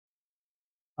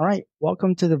All right,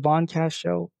 welcome to the Voncast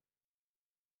show.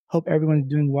 Hope everyone's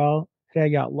doing well. Today I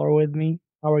got Laura with me.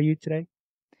 How are you today?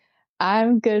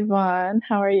 I'm good, Vaughn.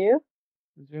 How are you?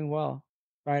 I'm doing well.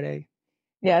 Friday,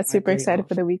 Yeah, my super day excited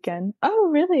for off. the weekend. Oh,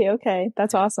 really? Okay,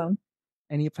 that's Yeah. awesome.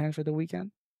 Any plans for the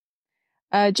weekend?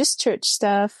 Just church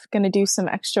stuff. Gonna do some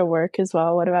extra work as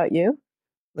well. What about you?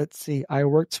 Let's see. I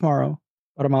work tomorrow,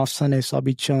 but I'm off Sunday, so I'll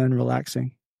be chilling and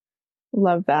relaxing.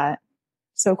 Love that.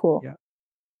 So cool. Yeah.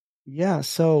 Yeah.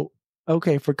 So,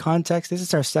 okay, for context, this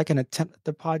is our second attempt at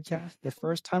the podcast. The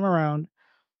first time around,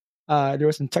 there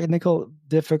were some technical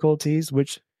difficulties,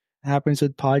 which happens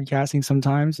with podcasting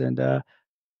sometimes, and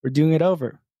we're doing it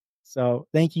over. So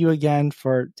thank you again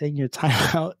for taking your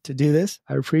time out to do this.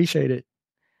 I appreciate it.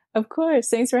 Of course.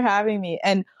 Thanks for having me.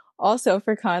 And also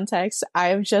for context,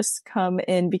 I've just come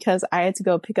in because I had to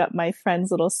go pick up my friend's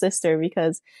little sister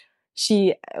because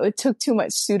she took too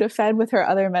much Sudafed with her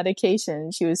other medication.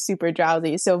 She was super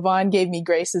drowsy. So Vaughn gave me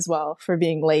grace as well for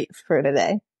being late for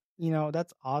today.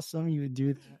 That's awesome. You would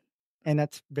do that. And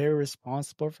that's very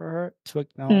responsible for her to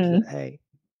acknowledge that, Mm. hey,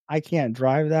 I can't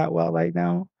drive that well right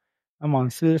now. I'm on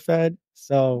Sudafed.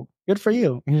 So good for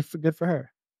you. And good for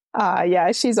her.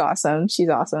 Yeah, she's awesome. She's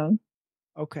awesome.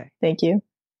 Okay. Thank you.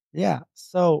 Yeah.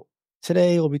 So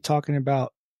today we'll be talking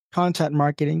about content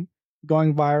marketing,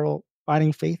 going viral,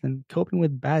 finding faith, and coping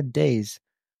with bad days.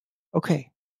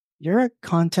 Okay. You're a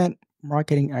content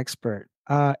marketing expert.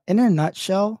 In a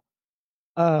nutshell,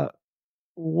 uh,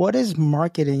 what is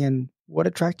marketing and what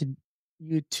attracted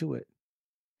you to it?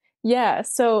 Yeah.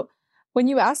 So when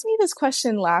you asked me this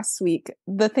question last week,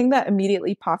 the thing that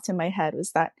immediately popped in my head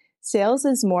was that sales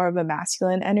is more of a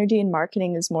masculine energy and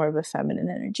marketing is more of a feminine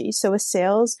energy. So with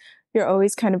sales, you're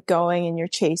always kind of going and you're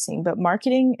chasing, but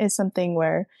marketing is something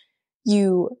where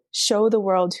you show the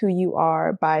world who you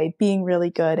are by being really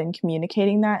good and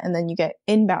communicating that. And then you get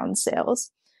inbound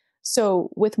sales. So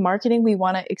with marketing, we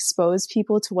want to expose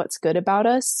people to what's good about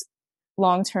us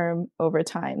long term over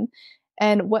time.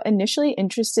 And what initially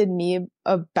interested me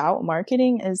about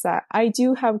marketing is that I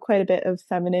do have quite a bit of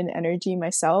feminine energy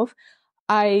myself.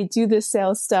 I do this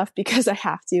sales stuff because I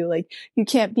have to. Like, you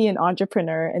can't be an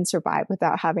entrepreneur and survive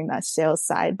without having that sales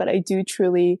side. But I do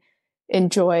truly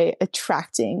enjoy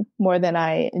attracting more than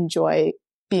I enjoy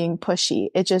being pushy.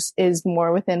 It just is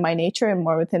more within my nature and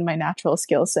more within my natural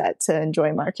skill set to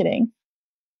enjoy marketing.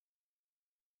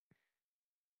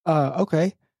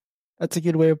 Okay. That's a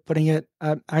good way of putting it.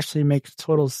 Actually makes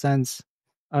total sense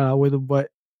with what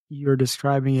you're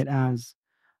describing it as.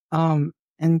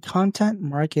 And content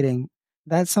marketing,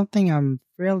 that's something I'm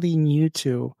fairly new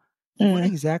to. What Mm.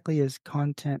 exactly is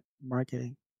content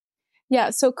marketing? Yeah.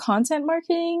 So content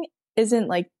marketing isn't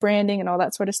like branding and all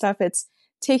that sort of stuff. It's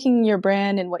taking your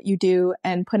brand and what you do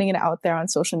and putting it out there on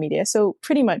social media. So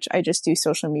pretty much I just do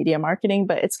social media marketing,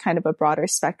 but it's kind of a broader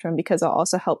spectrum because I'll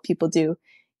also help people do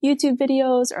YouTube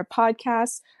videos or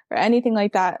podcasts or anything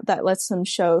like that that lets them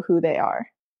show who they are.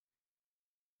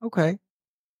 Okay,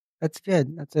 that's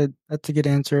good. That's a good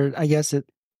answer. I guess it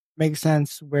makes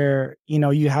sense where,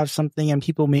 you have something and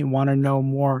people may want to know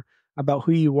more about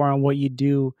who you are and what you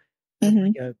do as Mm-hmm.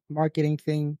 like a marketing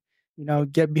thing,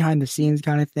 get behind the scenes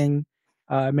kind of thing.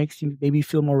 It makes you maybe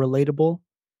feel more relatable,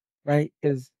 right?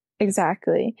 Is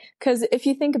Exactly. Because if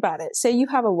you think about it, say you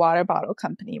have a water bottle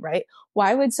company, right?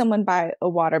 Why would someone buy a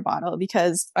water bottle?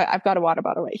 Because I've got a water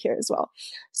bottle right here as well.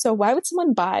 So why would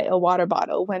someone buy a water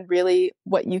bottle when really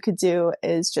what you could do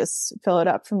is just fill it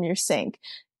up from your sink?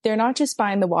 They're not just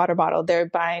buying the water bottle, they're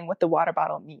buying what the water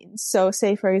bottle means. So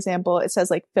say, for example, it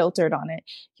says like filtered on it.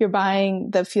 You're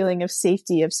buying the feeling of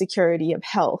safety, of security, of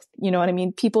health. You know what I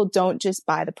mean? People don't just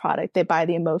buy the product, they buy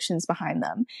the emotions behind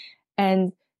them.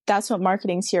 And that's what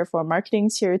marketing's here for.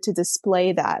 Marketing's here to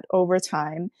display that over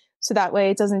time. So that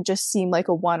way it doesn't just seem like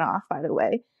a one off, by the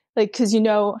way. Like, cause you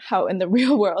know how in the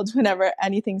real world, whenever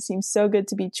anything seems so good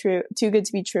to be true, too good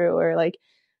to be true, or like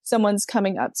someone's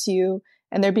coming up to you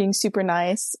and they're being super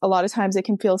nice, a lot of times it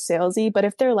can feel salesy. But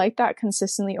if they're like that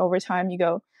consistently over time, you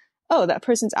go, oh, that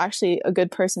person's actually a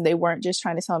good person. They weren't just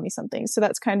trying to sell me something. So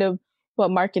that's kind of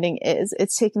what marketing is.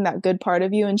 It's taking that good part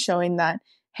of you and showing that,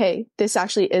 hey, this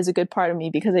actually is a good part of me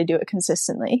because I do it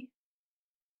consistently.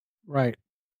 right.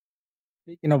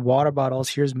 Speaking of water bottles,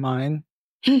 here's mine.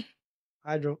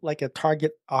 Hydro, like a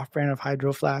Target off-brand of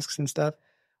hydro flasks and stuff.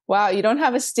 Wow, you don't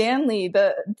have a Stanley.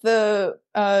 The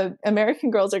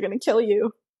American girls are gonna kill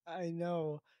you. I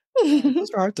know.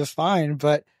 Those are hard to find,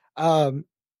 but um,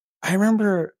 I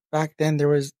remember back then there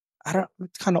was, I don't,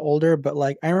 it's kind of older, but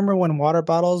like I remember when water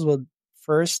bottles would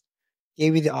first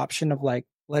gave you the option of like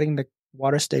letting the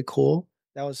water stay cool.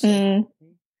 That was so cool Mm, to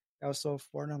me. that was so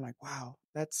foreign. I'm like, wow,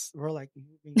 we're like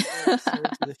moving so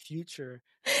into the future.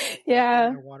 Like back then, Yeah.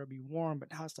 our water be warm,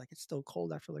 but now it's like it's still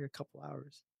cold after like a couple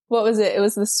hours. What was it? It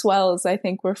was the swells, I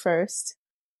think, were first.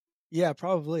 Yeah,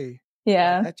 probably. But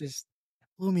Yeah. that just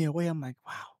blew me away. I'm like,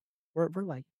 wow, we're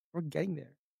like we're getting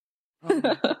there.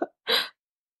 Um,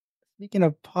 Speaking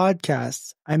of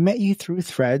podcasts, I met you through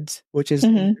Threads, which is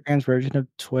Hmm. Instagram's version of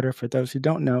Twitter. For those who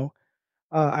don't know,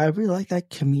 I really like that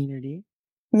community,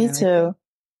 Me and too.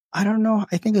 I don't know.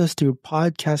 I think it was through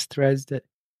podcast Threads that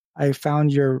I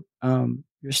found your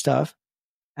stuff,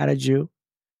 added you.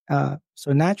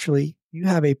 So naturally, you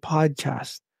have a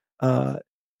podcast uh,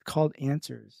 called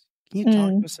Answers. Can you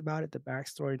talk Mm. to us about it, the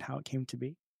backstory, and how it came to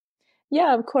be?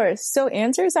 Yeah, of course. So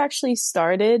Answers actually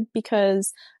started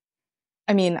because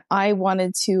I mean, I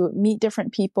wanted to meet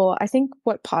different people. I think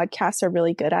what podcasts are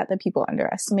really good at that people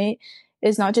underestimate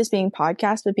is not just being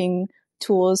podcasts, but being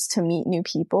tools to meet new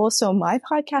people. So my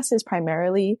podcast is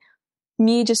primarily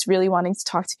me just really wanting to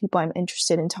talk to people I'm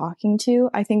interested in talking to.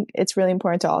 I think it's really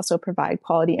important to also provide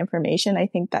quality information. I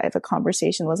think that if a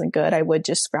conversation wasn't good, I would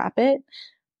just scrap it.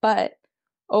 But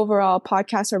overall,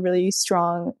 podcasts are really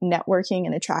strong networking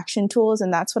and attraction tools.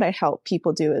 And that's what I help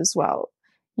people do as well.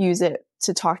 Use it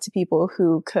to talk to people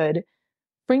who could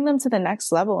bring them to the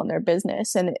next level in their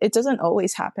business. And it doesn't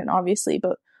always happen, obviously,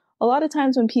 but a lot of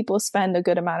times when people spend a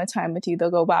good amount of time with you,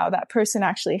 they'll go, wow, that person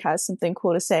actually has something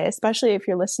cool to say, especially if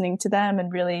you're listening to them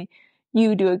and really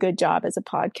you do a good job as a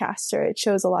podcaster. It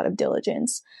shows a lot of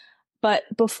diligence. But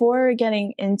before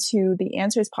getting into the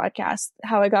Answers podcast,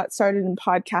 how I got started in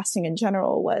podcasting in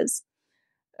general was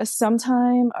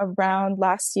sometime around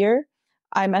last year,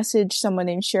 I messaged someone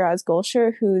named Shiraz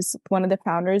Gulsher, who's one of the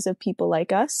founders of People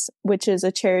Like Us, which is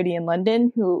a charity in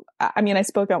London I mean, I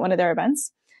spoke at one of their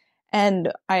events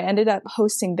and I ended up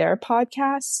hosting their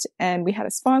podcast and we had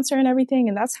a sponsor and everything.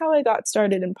 And that's how I got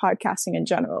started in podcasting in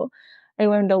general. I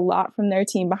learned a lot from their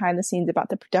team behind the scenes about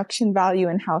the production value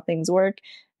and how things work.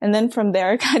 And then from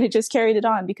there, I kind of just carried it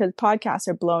on because podcasts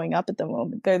are blowing up at the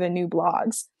moment. They're the new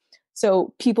blogs.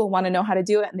 So people want to know how to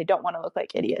do it and they don't want to look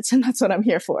like idiots. And that's what I'm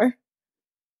here for.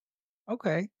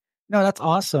 Okay. No, that's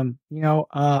awesome.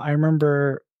 I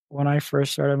remember when I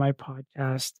first started my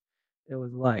podcast, it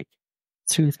was like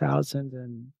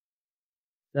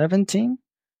 2017.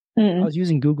 I Mm. was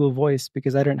using Google Voice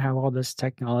because I didn't have all this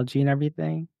technology and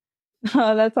everything.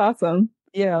 Oh, that's awesome.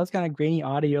 Yeah, it was kind of grainy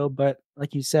audio, but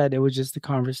like you said, it was just the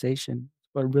conversation.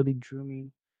 What really drew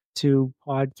me to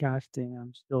podcasting.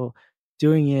 I'm still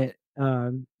doing it.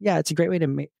 Yeah, it's a great way to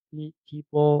meet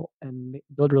people and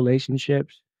build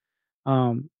relationships.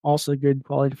 Also good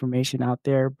quality information out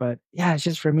there. But yeah, it's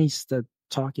just for me, it's the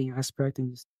talking aspect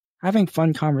and just having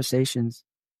fun conversations.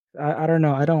 I don't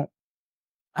know. I don't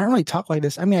really talk like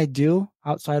this. I mean, I do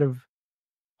outside of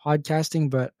podcasting,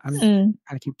 but I'm Mm.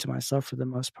 kind of keep to myself for the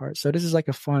most part. So this is like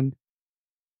a fun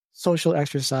social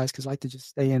exercise because I like to just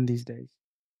stay in these days.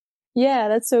 Yeah,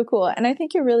 that's so cool. And I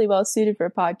think you're really well suited for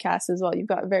podcasts as well. You've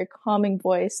got a very calming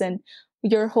voice and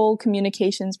your whole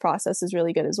communications process is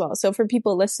really good as well. So for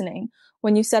people listening,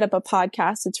 when you set up a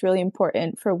podcast, it's really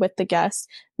important for with the guest,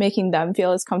 making them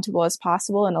feel as comfortable as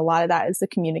possible. And a lot of that is the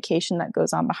communication that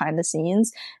goes on behind the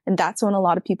scenes. And that's when a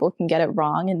lot of people can get it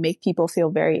wrong and make people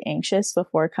feel very anxious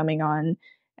before coming on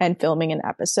and filming an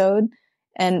episode.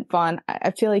 And Vaughn, I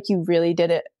feel like you really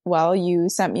did it well. You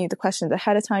sent me the questions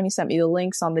ahead of time. You sent me the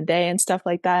links on the day and stuff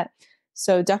like that.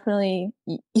 So definitely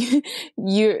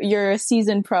you're a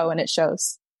seasoned pro and it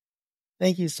shows.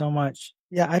 Thank you so much.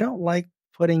 Yeah, I don't like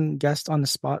putting guests on the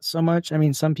spot so much. I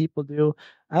mean, some people do.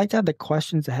 I like to have the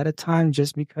questions ahead of time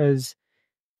just because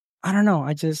I don't know.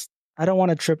 I don't want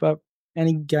to trip up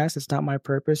any guest. It's not my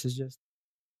purpose. It's just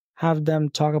have them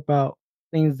talk about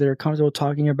things they're comfortable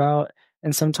talking about.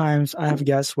 And sometimes I have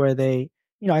guests where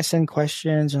I send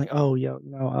questions and like, oh,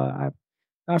 I'm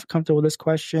not comfortable with this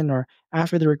question. Or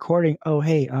after the recording, oh,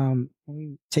 hey, can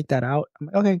we take that out? I'm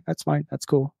like, okay, that's fine. That's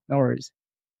cool. No worries.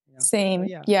 So Same.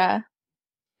 yeah, Yeah.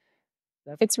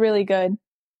 It's really definitely.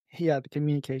 good. Yeah, the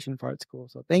communication part's cool.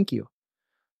 So thank you.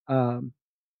 Um,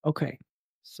 okay.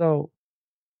 So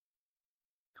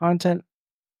content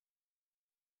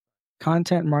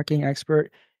content marketing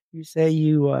expert, you say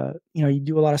you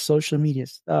do a lot of social media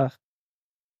stuff.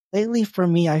 Lately for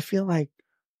me, I feel like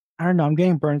I don't know, I'm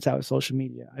getting burnt out with social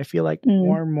media. I feel like Mm.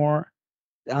 more and more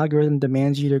the algorithm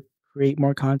demands you to create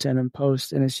more content and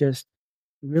post, and it's just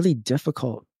really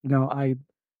difficult. I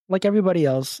like everybody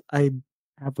else, I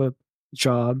have a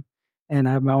job and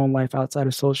I have my own life outside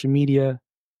of social media.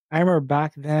 I remember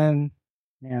back then,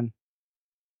 man,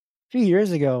 a few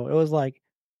years ago, it was like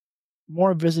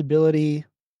more visibility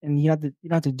and you don't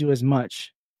have to do as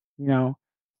much, you know.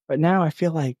 But now I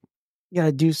feel like you got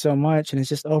to do so much and it's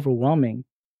just overwhelming.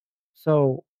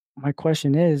 So my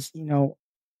question is, do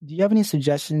you have any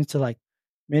suggestions to like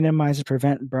minimize and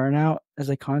prevent burnout as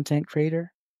a content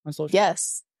creator on social media?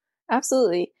 Yes,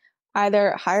 absolutely.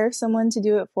 Either hire someone to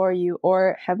do it for you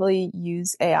or heavily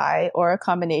use AI or a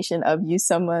combination of use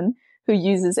someone who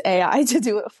uses AI to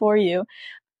do it for you.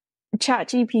 Chat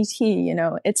GPT,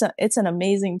 it's an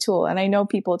amazing tool. And I know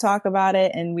people talk about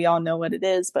it and we all know what it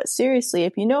is, but seriously,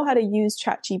 if you know how to use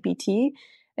Chat GPT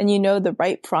and you know the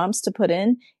right prompts to put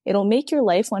in, it'll make your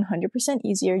life 100%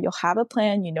 easier. You'll have a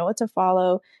plan, you know what to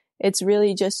follow. It's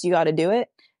really just you got to do it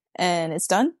and it's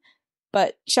done.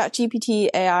 But Chat GPT,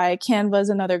 AI, Canva is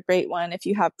another great one. If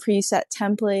you have preset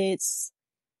templates,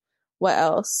 what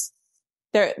else?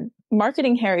 There,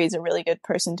 Marketing Harry is a really good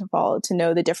person to follow to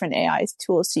know the different AI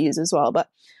tools to use as well. But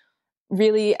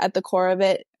really at the core of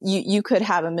it, you could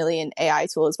have a million AI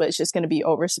tools, but it's just going to be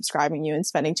oversubscribing you and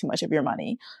spending too much of your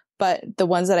money. But the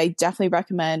ones that I definitely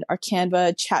recommend are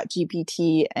Canva,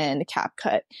 ChatGPT, and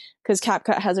CapCut, because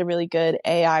CapCut has a really good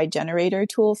AI generator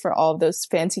tool for all of those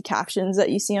fancy captions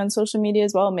that you see on social media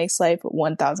as well. It makes life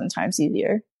 1,000 times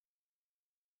easier.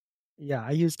 Yeah,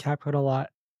 I use CapCut a lot.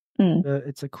 Mm,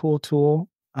 It's a cool tool.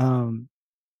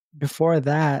 Before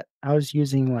that, I was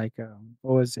using like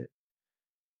what was it?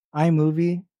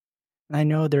 iMovie. And I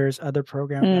know there's other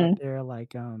programs out mm. there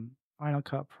like Final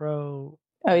Cut Pro,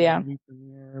 Oh, yeah, Adobe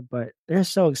Premiere, but they're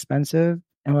so expensive.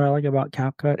 And what I like about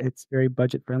CapCut, it's very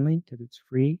budget friendly because it's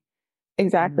free. And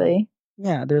exactly.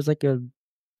 yeah, there's like a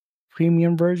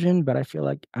premium version, but I feel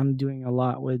like I'm doing a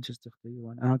lot with just the free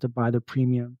one. I don't have to buy the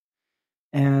premium.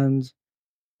 And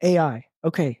AI.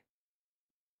 Okay.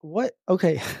 What?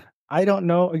 Okay. I don't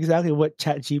know exactly what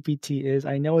ChatGPT is.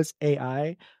 I know it's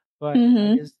AI, but I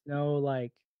Hmm. just know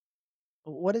like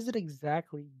what does it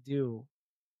exactly do?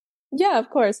 Yeah, of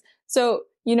course. So,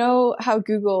 you know how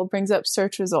Google brings up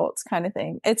search results kind of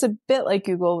thing? It's a bit like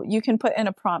Google. You can put in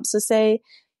a prompt. So, say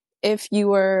if you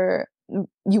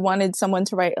wanted someone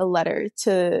to write a letter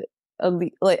to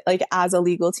like as a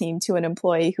legal team to an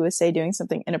employee who was say doing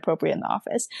something inappropriate in the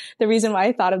office. The reason why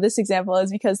I thought of this example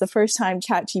is because the first time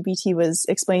ChatGPT was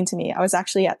explained to me, I was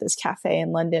actually at this cafe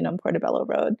in London on Portobello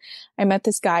Road. I met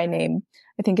this guy named,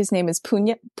 I think his name is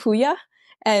Puya,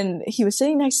 and he was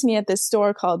sitting next to me at this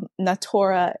store called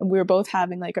Natura, and we were both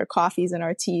having like our coffees and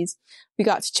our teas. We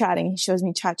got to chatting. He shows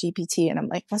me ChatGPT, and I'm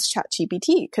like, "What's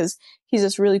ChatGPT?" Because he's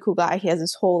this really cool guy. He has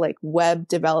this whole like web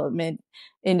development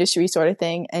industry sort of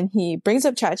thing. And he brings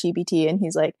up ChatGPT and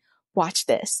he's like, watch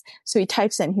this. So he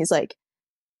types in, he's like,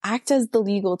 act as the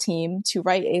legal team to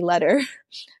write a letter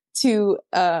to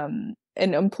an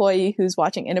employee who's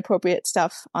watching inappropriate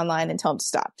stuff online and tell him to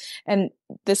stop. And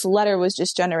this letter was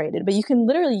just generated, but you can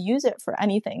literally use it for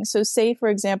anything. So say, for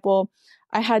example,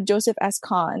 I had Joseph S.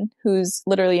 Kahn, who's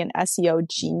literally an SEO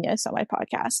genius on my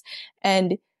podcast.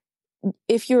 And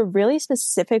if you're really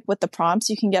specific with the prompts,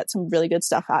 you can get some really good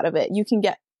stuff out of it. You can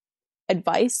get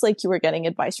advice like you were getting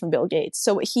advice from Bill Gates.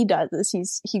 So what he does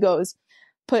is he goes,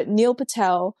 put Neil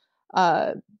Patel,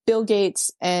 uh, Bill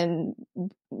Gates, and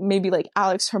maybe like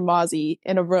Alex Hermosi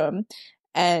in a room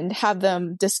and have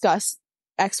them discuss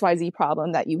XYZ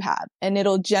problem that you have. And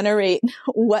it'll generate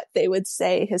what they would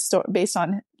say based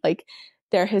on like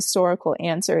their historical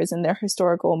answers and their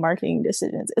historical marketing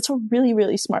decisions. It's a really,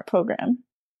 really smart program.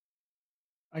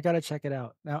 I gotta check it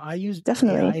out. Now I use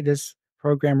Definitely. AI, this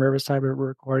program Riverside we're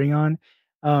recording on.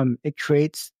 It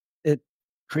creates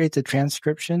a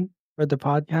transcription for the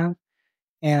podcast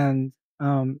and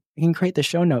you can create the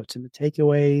show notes and the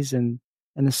takeaways and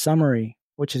the summary,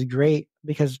 which is great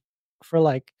because for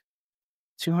like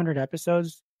 200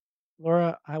 episodes,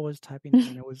 Laura, I was typing in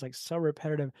and it was like so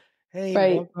repetitive. Hey,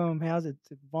 Right. welcome. How's it,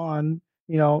 Vaughn?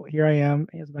 Here I am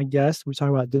as my guest. We talk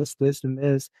about this, and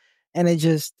this. And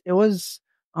it was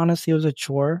honestly, it was a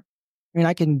chore. I mean,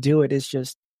 I can do it. It's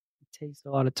just, it takes a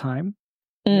lot of time.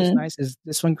 And what's Mm, nice is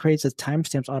this one creates the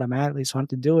timestamps automatically. So I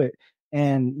don't have to do it.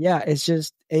 And yeah, it's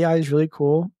just, AI is really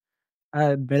cool.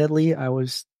 Admittedly, I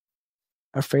was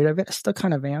afraid of it. I still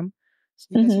kind of am.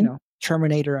 Because, hmm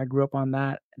Terminator, I grew up on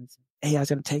that. And AI is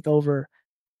going to take over,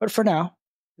 but for now,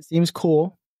 it seems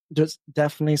cool. Just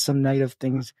definitely some negative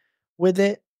things with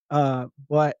it.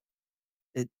 But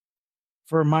it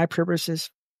for my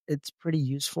purposes, it's pretty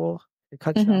useful. It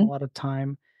cuts down a hmm lot of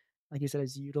time. Like you said,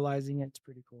 it's utilizing it. It's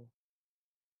pretty cool.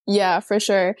 Yeah, for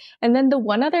sure. And then the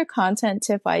one other content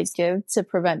tip I give to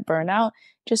prevent burnout,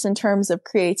 just in terms of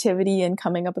creativity and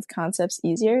coming up with concepts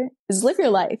easier, is live your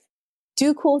life.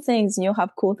 Do cool things and you'll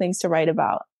have cool things to write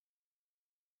about.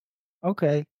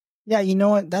 Okay. Yeah, you know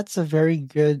what? That's a very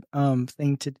good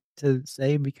thing to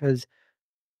say because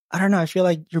I don't know. I feel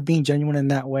like you're being genuine in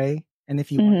that way. And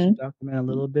if you want to Hmm. document a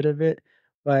little bit of it,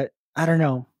 but I don't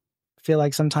know. I feel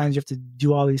like sometimes you have to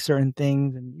do all these certain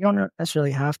things and you don't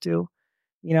necessarily have to,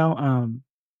 you know?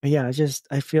 But yeah, it's just,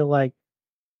 I feel like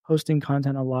posting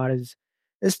content a lot is,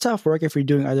 it's tough work if you're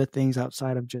doing other things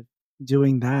outside of just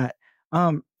doing that.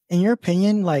 In your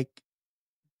opinion, like,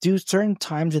 do certain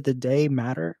times of the day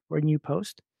matter when you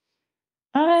post?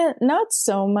 Not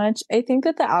so much. I think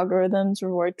that the algorithms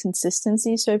reward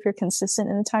consistency. So if you're consistent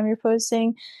in the time you're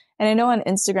posting, and I know on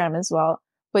Instagram as well,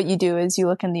 what you do is you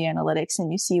look in the analytics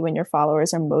and you see when your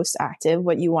followers are most active.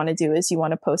 What you want to do is you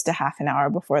want to post a half an hour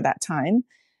before that time.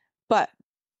 But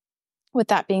with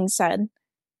that being said,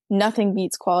 nothing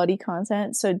beats quality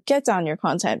content. So get down your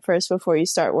content first before you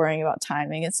start worrying about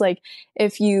timing. It's like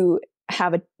if you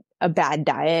have a bad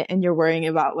diet and you're worrying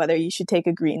about whether you should take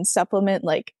a green supplement,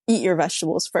 like eat your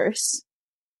vegetables first.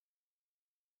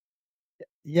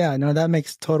 Yeah, no, that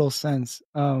makes total sense.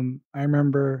 I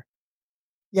remember,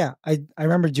 yeah, I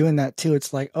remember doing that too.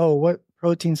 It's like, oh, what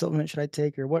protein supplement should I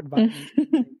take or what vitamin should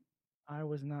I take? I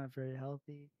was not very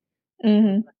healthy. But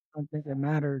Hmm. I don't think it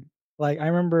mattered. Like I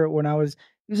remember when I was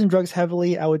using drugs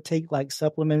heavily, I would take like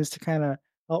supplements to kind of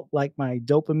help like my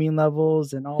dopamine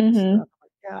levels and all this Hmm. stuff.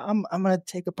 Like, yeah, I'm gonna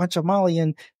take a bunch of Molly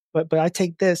and but I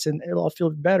take this and it'll all feel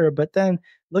better. But then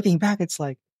looking back, it's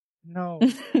like, no,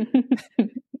 not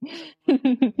much,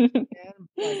 man.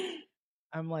 Like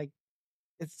I'm like,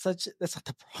 it's such that's not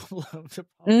the problem. The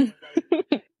problem was I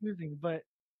was using, but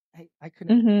I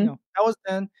couldn't, Hmm. I was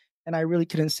then and I really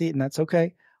couldn't see it, and that's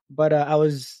okay. But I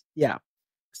was, yeah,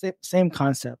 same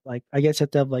concept. Like, I guess you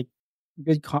have to have like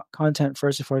good content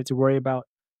first before you have to worry about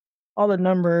all the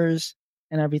numbers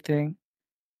and everything.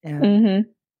 And Hmm.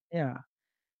 yeah.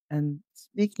 And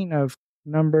speaking of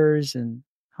numbers and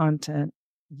content,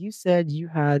 you said you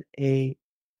had a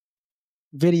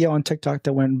video on TikTok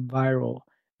that went viral.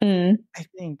 Mm. I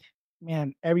think,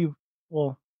 man,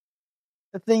 well,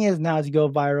 the thing is now to go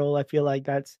viral. I feel like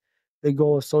that's the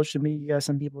goal of social media.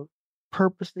 Some people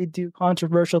purposely do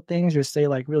controversial things or say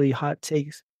like really hot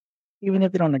takes even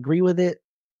if they don't agree with it.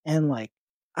 And like,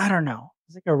 I don't know,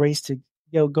 it's like a race to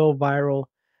go viral,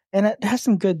 and it has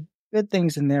some good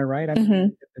things in there, right? I mean, Hmm. you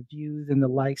get the views and the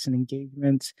likes and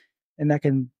engagements, and that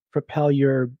can propel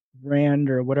your brand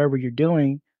or whatever you're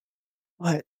doing.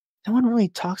 But no one really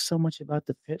talks so much about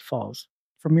the pitfalls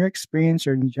from your experience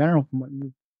or in general from what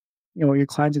what your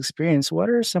clients experience. What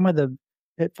are some of the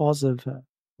pitfalls of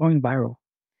going viral?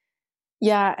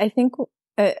 Yeah, I think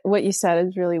what you said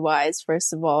is really wise,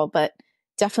 first of all, but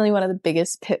definitely one of the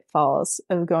biggest pitfalls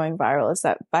of going viral is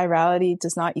that virality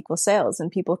does not equal sales,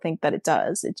 and people think that it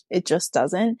does. It just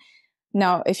doesn't.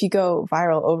 Now, if you go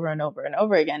viral over and over and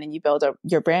over again and you build up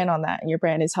your brand on that and your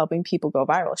brand is helping people go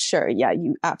viral, sure, yeah,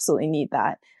 you absolutely need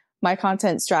that. My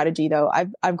content strategy though,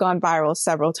 I've gone viral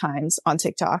several times on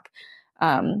TikTok.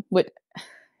 With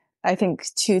I think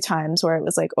two times where it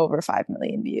was like over 5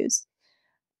 million views.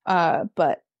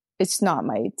 But it's not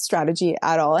my strategy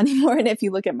at all anymore. And if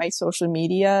you look at my social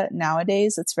media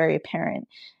nowadays, it's very apparent.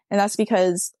 And that's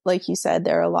because, like you said,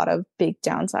 there are a lot of big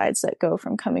downsides that go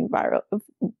from coming viral,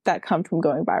 that come from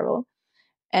going viral.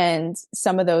 And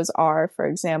some of those are, for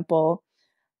example,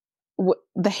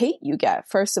 the hate you get,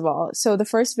 first of all. So the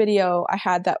first video I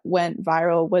had that went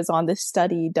viral was on this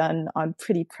study done on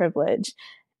pretty privilege.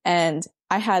 And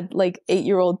I had like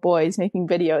 8-year-old boys making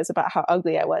videos about how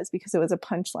ugly I was because it was a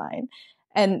punchline.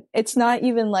 And it's not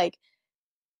even like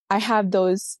I have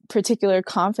those particular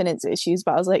confidence issues,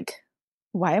 but I was like,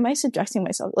 why am I subjecting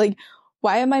myself? Like,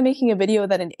 why am I making a video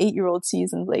that an 8-year-old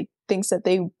sees and like thinks that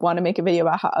they want to make a video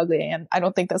about how ugly I am? I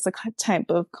don't think that's the type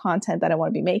of content that I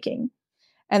want to be making.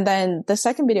 And then the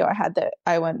second video I had that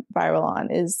I went viral on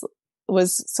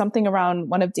was something around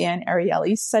one of Dan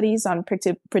Ariely's studies on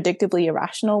predictably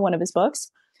irrational, one of his books.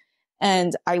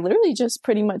 And I literally just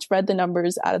pretty much read the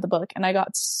numbers out of the book and I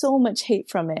got so much hate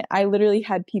from it. I literally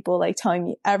had people like telling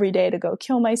me every day to go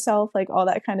kill myself, like all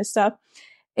that kind of stuff.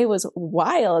 It was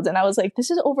wild. And I was like, this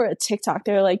is over a TikTok.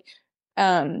 They're like,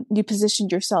 you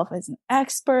positioned yourself as an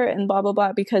expert and blah, blah,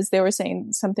 blah, because they were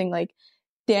saying something like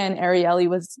Dan Ariely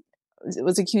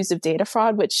was accused of data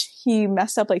fraud, which he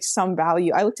messed up like some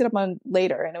value. I looked it up on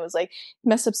later and it was like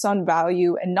messed up some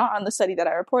value and not on the study that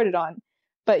I reported on.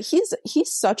 But he's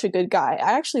such a good guy.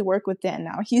 I actually work with Dan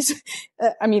now. He's,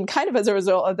 I mean, kind of as a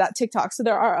result of that TikTok. So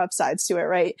there are upsides to it,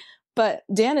 right? But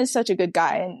Dan is such a good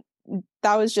guy, and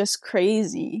that was just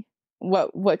crazy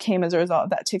what came as a result of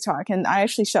that TikTok. And I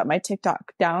actually shut my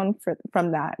TikTok down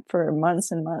from that for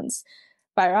months and months.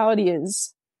 Virality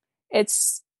is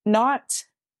it's not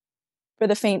for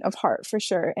the faint of heart for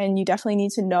sure. And you definitely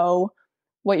need to know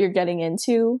what you're getting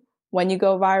into. when you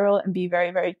go viral and be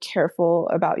very, very careful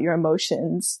about your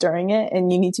emotions during it.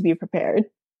 And you need to be prepared.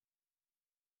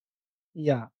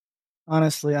 Yeah.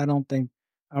 Honestly, I don't think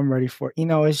I'm ready for it.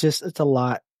 It's just it's a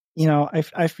lot.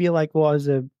 I feel like, well, as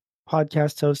a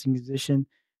podcast host and musician,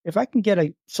 if I can get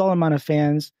a solid amount of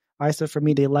fans, I said for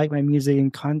me they like my music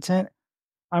and content,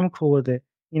 I'm cool with it.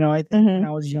 I think when I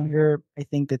Mm-hmm. was younger, I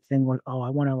think the thing was, oh, I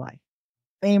want to like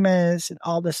famous and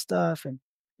all this stuff. And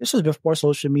this was before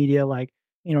social media, like,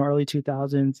 early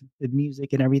 2000s, the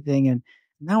music and everything. And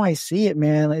now I see it,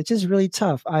 man. It's just really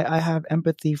tough. I have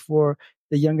empathy for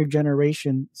the younger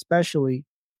generation, especially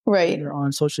when Right. they're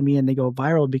on social media and they go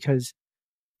viral because,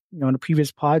 in a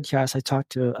previous podcast, I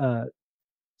talked to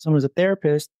someone who's a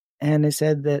therapist and they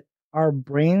said that our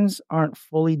brains aren't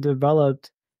fully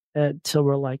developed until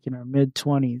we're like in our mid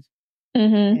 20s,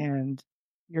 Mm-hmm. and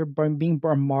you're being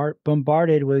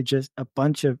bombarded with just a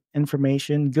bunch of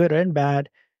information, good and bad,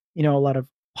 a lot of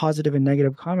positive and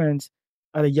negative comments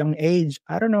at a young age.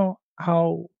 I don't know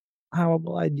how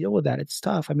will I deal with that. It's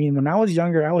tough. I mean, when I was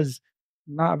younger, I was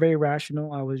not very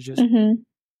rational. I was just, Mm-hmm.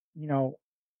 you know,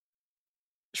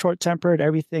 short tempered,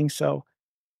 everything. So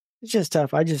it's just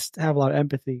tough. I just have a lot of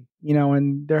empathy,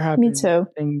 and there have Me been too.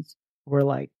 things where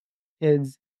like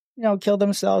kids, kill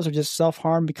themselves or just self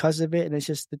harm because of it. And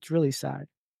it's really sad.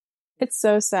 It's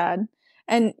so sad.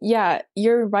 And yeah,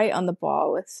 you're right on the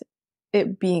ball with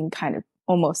it being kind of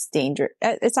almost dangerous.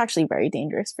 It's actually very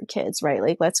dangerous for kids, right?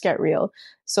 Like, let's get real.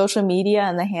 Social media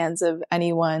in the hands of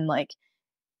anyone, like,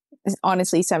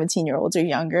 honestly, 17-year-olds or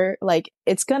younger, like,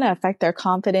 it's going to affect their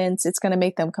confidence. It's going to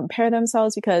make them compare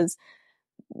themselves because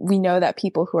we know that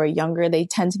people who are younger, they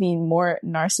tend to be more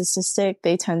narcissistic.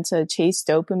 They tend to chase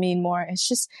dopamine more. It's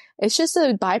just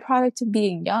a byproduct of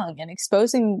being young and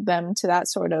exposing them to that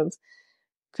sort of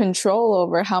control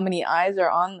over how many eyes are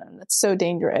on them. That's so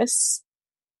dangerous.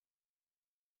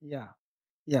 Yeah.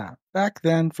 Yeah. Back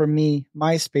then for me,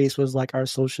 MySpace was like our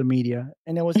social media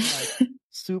and it was like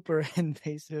super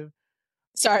invasive.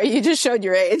 Sorry, you just showed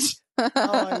your age.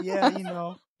 Oh yeah,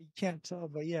 you can't tell,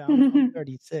 but yeah, I'm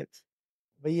 36.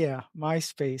 But yeah,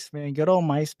 MySpace, man, good old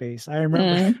MySpace. I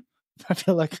remember Mm. I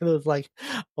feel like it was like,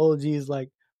 oh geez, like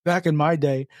back in my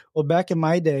day. Well, back in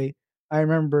my day, I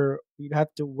remember we'd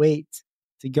have to wait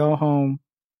to go home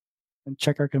and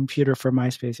check our computer for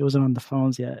MySpace. It wasn't on the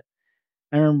phones yet.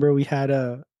 I remember we had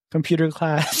a computer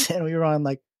class and we were on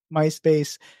like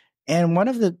MySpace. And one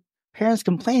of the parents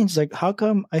complains, like, how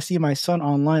come I see my son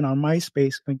online on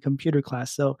MySpace in computer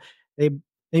class? So they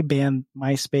they banned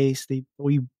MySpace.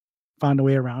 We found a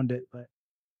way around it, but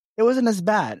it wasn't as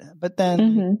bad. But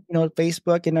then, Hmm.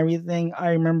 Facebook and everything,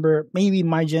 I remember maybe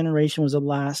my generation was the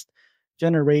last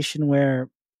generation where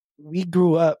we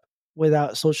grew up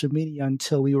without social media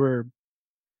until we were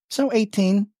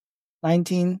 18,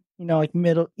 19, like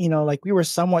middle, like we were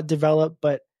somewhat developed,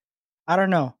 but I don't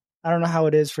know. I don't know how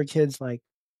it is for kids like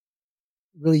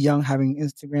really young having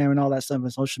Instagram and all that stuff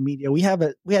and social media. We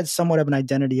had somewhat of an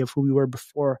identity of who we were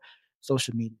before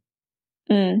social media.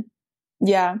 Mm.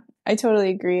 Yeah, I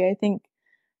totally agree. I think,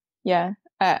 yeah,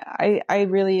 I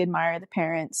really admire the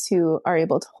parents who are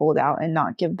able to hold out and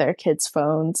not give their kids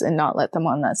phones and not let them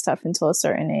on that stuff until a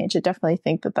certain age. I definitely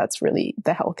think that that's really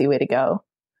the healthy way to go.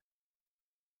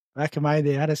 Back in my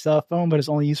day, I had a cell phone, but it's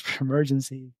only used for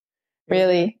emergency. It was in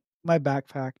Really? my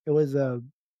backpack. It was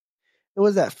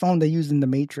that phone they used in the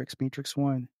Matrix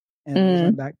 1. And it was my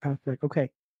Mm. backpack. Like, okay,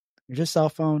 here's your cell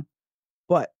phone,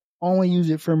 but only use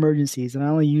it for emergencies. And I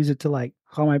only use it to like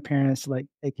call my parents, like,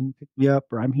 hey, can you pick me up?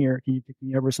 Or I'm here. Can you pick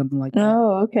me up? Or something like that.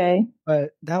 Oh, okay.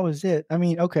 But that was it. I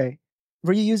mean, okay.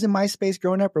 Were you using MySpace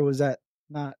growing up or was that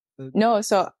not the No,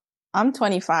 so I'm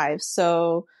 25.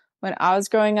 So when I was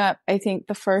growing up, I think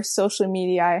the first social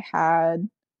media I had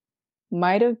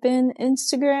might have been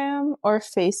Instagram or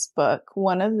Facebook,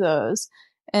 one of those.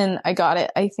 And I got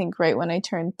it, I think, right when I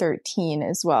turned 13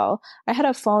 as well. I had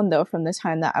a phone though from the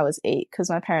time that I was 8 because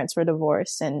my parents were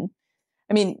divorced. And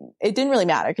I mean, it didn't really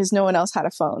matter because no one else had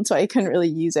a phone. So I couldn't really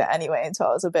use it anyway until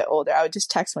I was a bit older. I would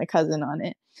just text my cousin on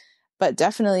it. But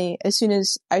definitely, as soon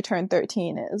as I turned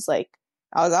 13, it was like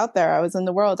I was out there. I was in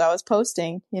the world. I was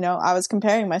posting, I was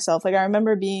comparing myself. Like I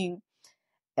remember being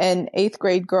an eighth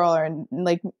grade girl or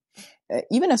like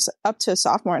even up to a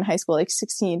sophomore in high school, like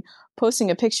 16,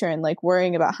 posting a picture and like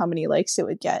worrying about how many likes it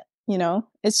would get.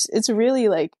 It's really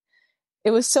like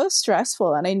it was so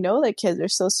stressful, and I know that kids are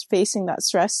still facing that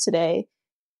stress today.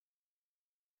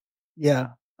 Yeah.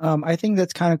 I think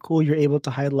that's kind of cool. You're able to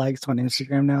hide likes on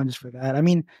Instagram now just for that. I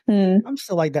mean, Mm, I'm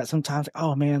still like that sometimes.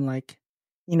 Oh man, like,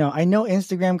 I know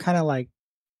Instagram kind of like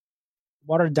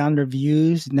watered down their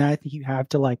views. Now I think you have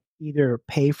to like either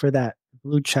pay for that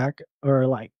blue check or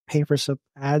like pay for some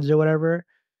ads or whatever.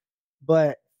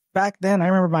 But back then, I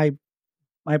remember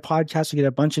my podcast would get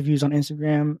a bunch of views on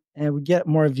Instagram, and would get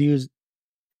more views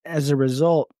as a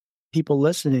result. People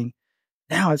listening.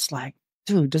 Now it's like,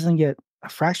 dude, doesn't get a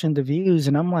fraction of the views,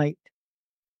 and I'm like,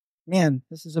 man,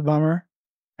 this is a bummer.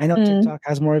 I know Mm, TikTok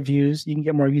has more views. You can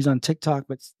get more views on TikTok,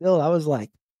 but still, I was like,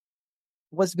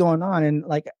 what's going on? And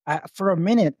like, for a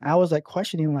minute, I was like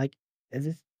questioning, like, is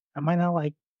this, am I not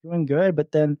like doing good?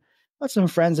 But then I had some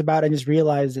friends about it and just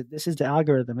realized that this is the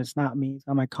algorithm. It's not me. It's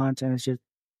not my content. It's just,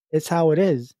 it's how it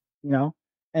is, you know?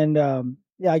 And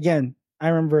yeah, again, I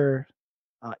remember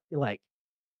like,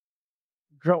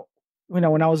 grow, when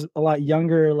I was a lot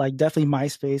younger, like definitely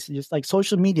MySpace, just like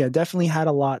social media definitely had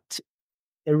a lot.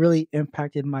 It really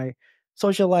impacted my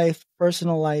social life,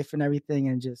 personal life, and everything.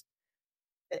 And just,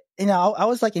 I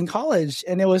was like in college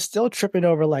and it was still tripping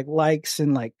over like likes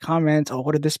and like comments. Oh,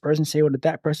 what did this person say? What did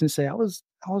that person say? I was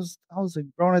a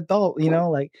grown adult,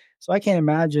 like, so I can't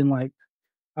imagine like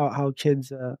how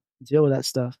kids deal with that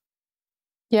stuff.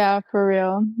 yeah, for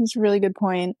real. It's a really good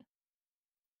point.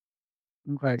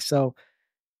 Okay. So,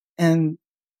 and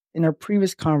in our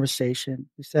previous conversation,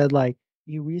 you said like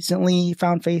you recently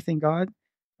found faith in God,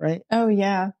 right? Oh,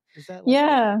 yeah. Is that like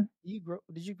Yeah.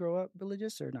 did you grow up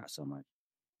religious or not so much?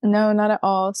 No, not at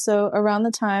all. So around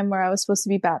the time where I was supposed to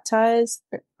be baptized,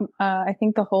 I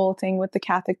think the whole thing with the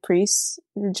Catholic priests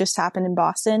just happened in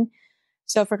Boston.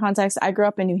 So for context, I grew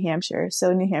up in New Hampshire.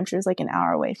 So New Hampshire is like an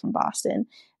hour away from Boston.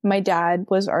 My dad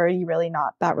was already really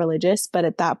not that religious, but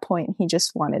at that point, he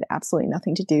just wanted absolutely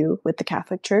nothing to do with the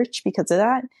Catholic Church because of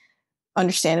that,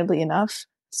 understandably enough.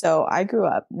 So I grew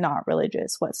up not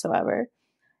religious whatsoever.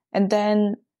 And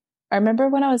then I remember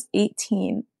when I was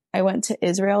 18, I went to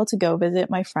Israel to go visit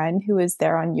my friend who was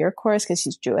there on year course because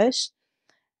she's Jewish.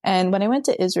 And when I went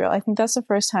to Israel, I think that's the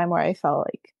first time where I felt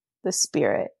like the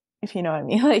spirit, if you know what I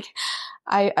mean. Like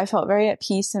I felt very at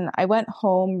peace and I went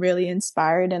home really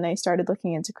inspired and I started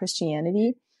looking into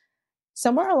Christianity.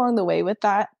 Somewhere along the way with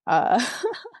that,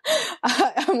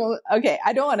 okay,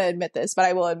 I don't want to admit this, but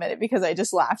I will admit it because I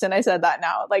just laughed and I said that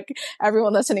now. Like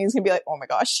everyone listening is gonna be like, oh my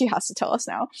gosh, she has to tell us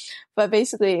now. But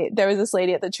basically, there was this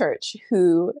lady at the church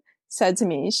who said to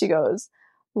me, she goes,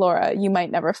 Laura, you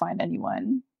might never find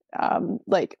anyone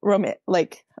like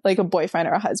like a boyfriend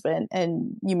or a husband,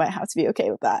 and you might have to be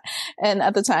okay with that. And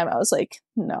at the time, I was like,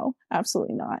 no,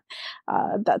 absolutely not.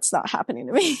 That's not happening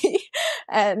to me.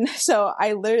 And so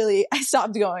I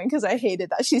stopped going because I hated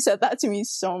that she said that to me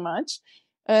so much.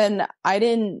 And I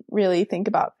didn't really think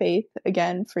about faith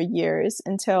again for years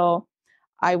until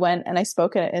I went and I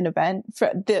spoke at an event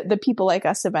for the People Like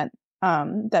Us event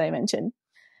that I mentioned.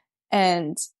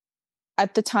 And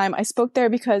at the time I spoke there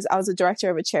because I was a director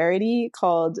of a charity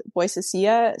called Voice of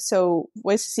Sia. So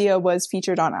Voice of Sia was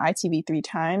featured on ITV 3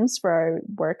 times for our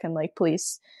work in like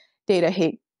police data,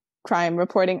 hate crime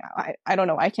reporting. I don't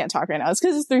know. I can't talk right now. It's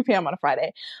because it's 3 p.m. on a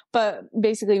Friday. But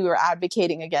basically we were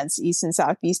advocating against East and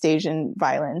Southeast Asian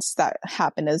violence that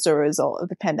happened as a result of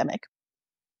the pandemic.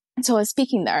 And so I was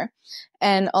speaking there,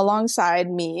 and alongside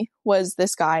me was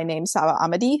this guy named Saba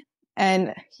Amadi,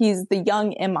 and he's the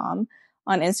young imam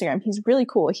on Instagram. He's really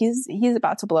cool. He's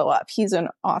about to blow up. He's an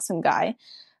awesome guy,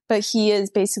 but he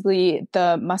is basically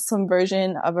the Muslim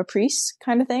version of a priest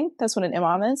kind of thing. That's what an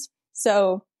imam is.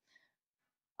 So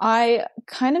I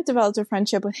kind of developed a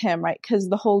friendship with him, right? Because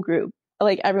the whole group,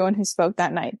 like everyone who spoke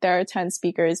that night, there are 10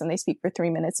 speakers and they speak for 3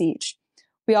 minutes each.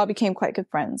 We all became quite good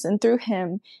friends. And through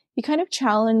him, he kind of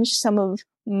challenged some of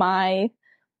my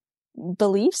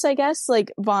beliefs, I guess.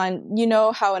 Like, Vaughn, you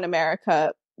know how in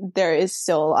America there is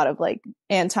still a lot of like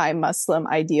anti-Muslim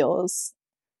ideals.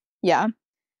 Yeah.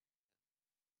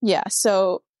 Yeah.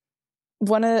 So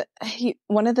one of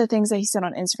the things that he said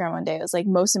on Instagram one day was like,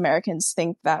 most Americans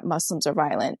think that Muslims are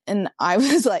violent. And I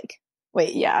was like,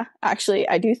 wait, yeah, actually,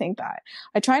 I do think that.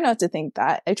 I try not to think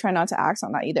that. I try not to act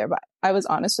on that either. But I was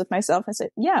honest with myself. I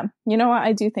said, yeah, you know what?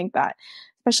 I do think that.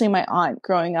 Especially my aunt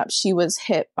growing up, she was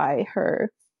hit by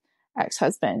her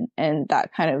ex-husband. And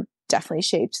that kind of definitely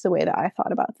shaped the way that I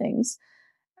thought about things.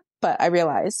 But I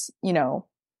realized,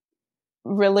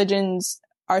 religions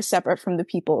are separate from the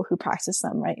people who practice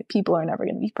them, right? People are never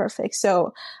going to be perfect.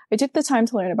 So I took the time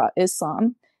to learn about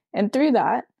Islam. And through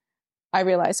that, I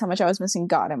realized how much I was missing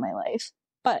God in my life.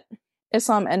 But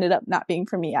Islam ended up not being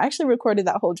for me. I actually recorded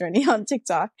that whole journey on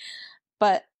TikTok,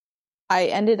 but I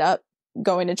ended up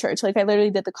going to church. Like I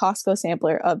literally did the Costco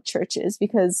sampler of churches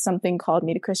because something called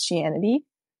me to Christianity.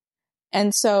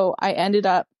 And so I ended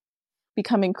up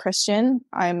becoming Christian.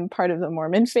 I'm part of the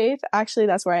Mormon faith. Actually,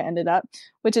 that's where I ended up,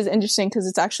 which is interesting because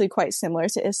it's actually quite similar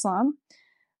to Islam.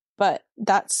 But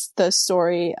that's the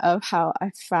story of how I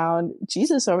found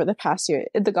Jesus over the past year.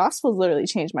 The gospel literally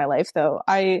changed my life though.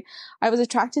 I was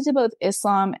attracted to both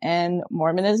Islam and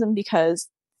Mormonism because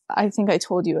I think I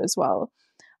told you as well.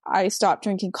 I stopped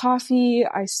drinking coffee,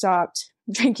 I stopped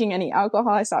drinking any alcohol,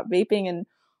 I stopped vaping,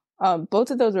 and both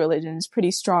of those religions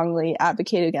pretty strongly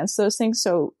advocate against those things.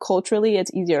 So culturally,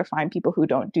 it's easier to find people who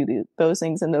don't do those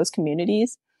things in those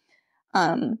communities.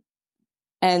 Um,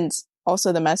 and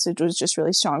also, the message was just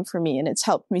really strong for me, and it's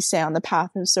helped me stay on the path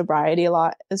of sobriety a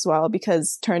lot as well,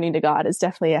 because turning to God is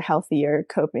definitely a healthier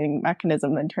coping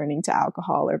mechanism than turning to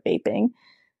alcohol or vaping.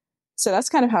 So that's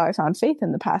kind of how I found faith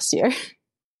in the past year.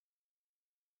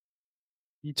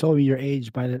 You told me your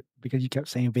age because you kept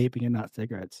saying vaping and not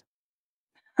cigarettes.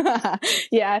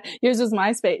 Yeah, yours was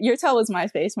MySpace. Your tell was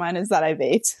MySpace. Mine is that I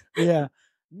vaped. Yeah.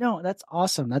 No, that's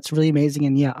awesome. That's really amazing.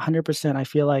 And yeah, 100%. I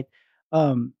feel like,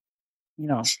 um, you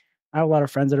know, I have a lot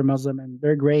of friends that are Muslim and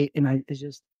they're great. And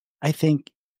I think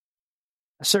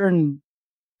a certain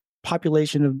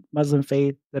population of Muslim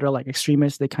faith that are like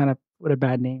extremists, they kind of put a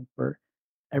bad name for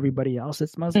everybody else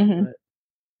that's Muslim, Mm-hmm. but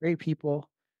great people.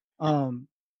 Um,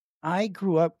 I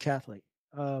grew up Catholic.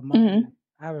 Mm-hmm.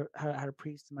 I had a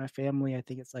priest in my family. I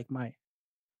think it's like my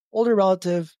older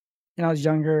relative, and I was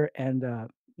younger, and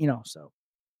so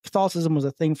Catholicism was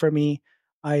a thing for me.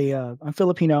 I'm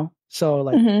Filipino, so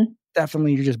like Mm-hmm.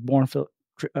 definitely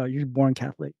you're born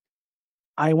Catholic.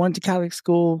 I went to Catholic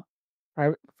school,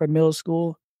 private for middle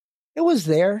school. It was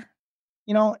there,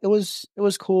 it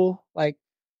was cool. Like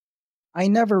I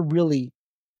never really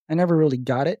I never really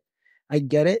got it. I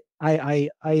get it. I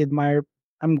admire.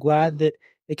 I'm glad that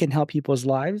it can help people's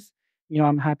lives.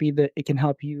 I'm happy that it can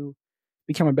help you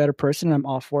become a better person. I'm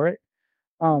all for it.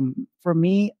 For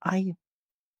me,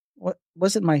 what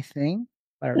wasn't my thing,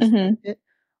 but I respect Mm-hmm. it.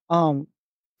 Um,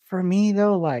 for me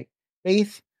though, like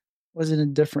faith was in a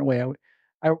different way.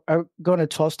 I go in a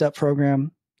 12-step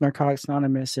program, Narcotics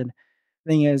Anonymous, and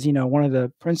thing is, one of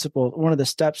the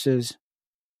steps is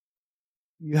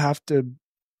you have to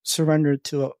surrender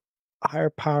to a higher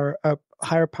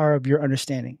power of your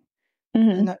understanding. And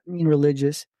Mm-hmm. not mean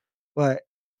religious, but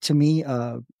to me,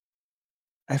 I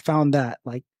found that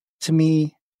like to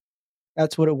me,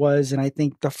 that's what it was. And I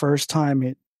think the first time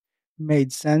it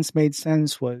made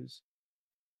sense was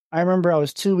I remember I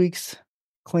was 2 weeks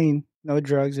clean, no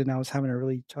drugs, and I was having a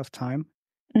really tough time.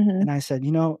 Mm-hmm. And I said,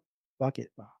 fuck it.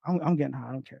 I'm getting high.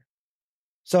 I don't care.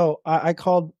 So I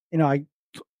called, I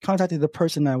contacted the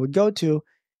person I would go to,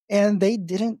 and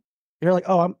they're like,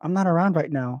 "Oh, I'm not around right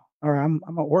now, or I'm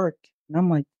at work." And I'm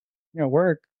like,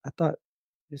 work? I thought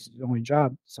this is the only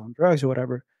job, selling drugs or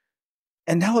whatever."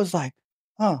 And that was like,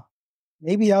 huh,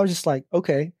 maybe I was just like,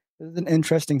 okay, this is an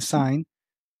interesting sign.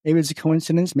 Maybe it's a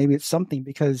coincidence, maybe it's something,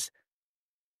 because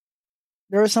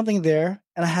there was something there,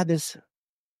 and I had this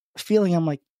feeling. I'm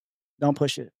like, don't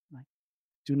push it. Like,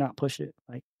 do not push it.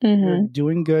 Like, you're Mm-hmm.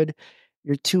 doing good.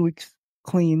 You're 2 weeks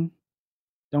clean.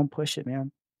 Don't push it,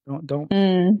 man. Don't.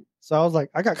 Mm. So I was like,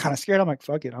 I got kind of scared. I'm like,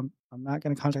 fuck it. I'm not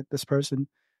gonna contact this person.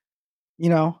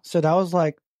 So that was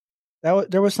like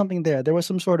there was something there. There was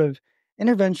some sort of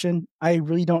intervention. I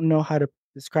really don't know how to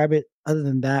describe it other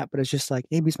than that, but it's just like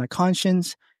maybe it's my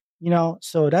conscience.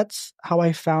 So that's how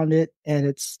I found it. And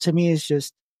it's to me, it's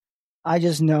just I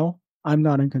just know I'm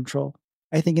not in control.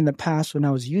 I think in the past when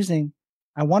I was using,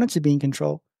 I wanted to be in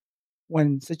control.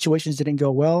 When situations didn't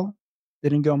go well,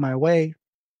 didn't go my way,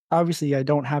 obviously I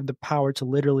don't have the power to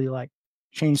literally like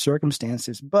change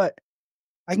circumstances, but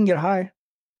I can get high.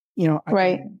 You know, I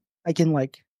Right. can I can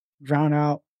like drown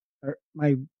out or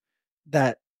my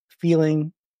that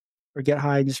feeling or get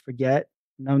high, just forget,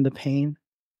 numb the pain.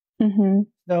 Mm-hmm.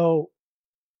 So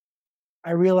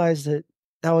I realized that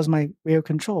that was my way of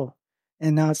control.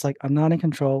 And now it's like I'm not in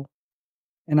control.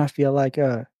 And I feel like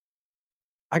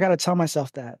I gotta tell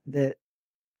myself that I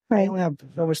Right. only have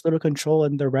so much little control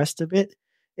and the rest of it,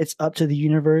 it's up to the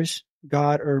universe,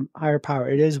 God or higher power.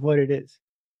 It is what it is.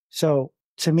 So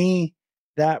to me,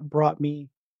 that brought me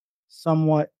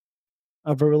somewhat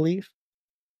of a relief.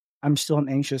 I'm still an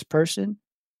anxious person,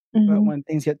 but Mm-hmm. when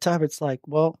things get tough, it's like,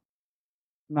 well,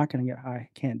 I'm not gonna get high.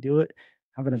 Can't do it.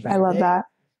 Having a I bad love day. that.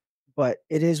 But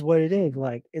it is what it is.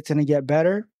 Like it's gonna get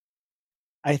better.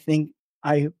 I think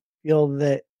I feel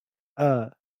that uh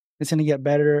it's gonna get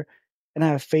better and I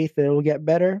have faith that it will get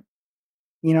better.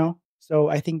 So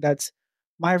I think that's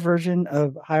my version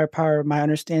of higher power, my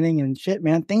understanding and shit,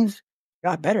 man. Things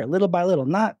got better little by little,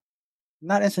 not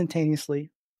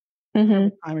instantaneously, not over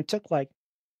Mm-hmm. time. It took like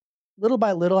little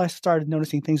by little I started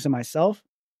noticing things in myself,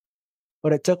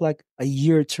 but it took like a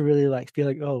year to really like feel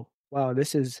like, oh wow,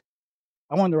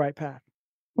 I'm on the right path.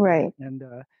 Right. And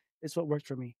it's what worked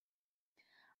for me.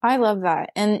 I love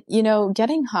that. And,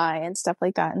 getting high and stuff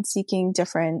like that and seeking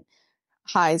different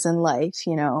highs in life,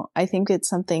 I think it's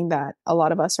something that a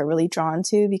lot of us are really drawn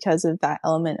to because of that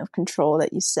element of control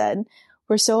that you said.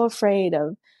 We're so afraid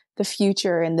of the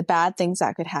future and the bad things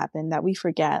that could happen that we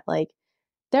forget like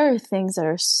there are things that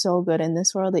are so good in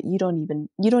this world that you don't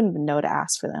even know to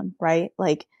ask for them, right?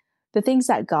 Like the things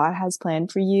that God has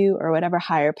planned for you or whatever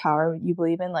higher power you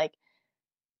believe in, like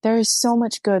there is so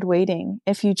much good waiting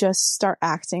if you just start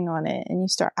acting on it and you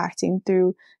start acting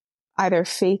through either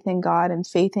faith in God and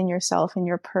faith in yourself and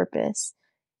your purpose.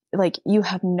 Like you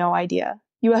have no idea.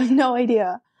 You have no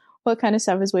idea what kind of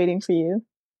stuff is waiting for you.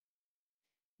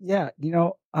 Yeah,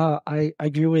 I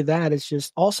agree with that. It's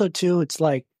just also too, it's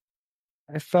like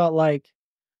I felt like,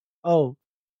 oh,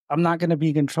 I'm not gonna be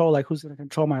in control. Like, who's gonna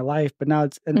control my life? But now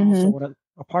it's and also Mm-hmm. what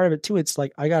a part of it too. It's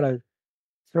like I gotta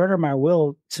surrender my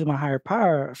will to my higher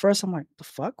power. At first, I'm like, the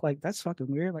fuck, like that's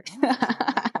fucking weird. Like I don't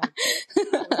want to surrender.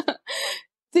 Like, no, it's more like,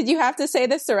 Did you have to say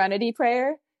the serenity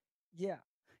prayer? yeah,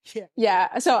 yeah, yeah,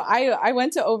 Yeah. So I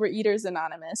went to Overeaters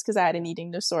Anonymous because I had an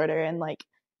eating disorder and like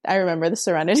I remember the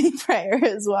serenity prayer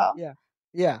as well. yeah,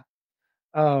 yeah.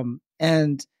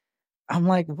 And I'm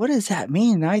like, what does that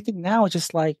mean? And I think now it's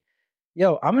just like,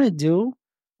 yo, I'm gonna do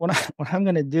what I'm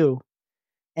gonna do,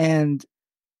 and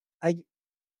I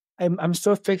I'm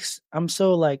so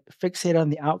like fixated on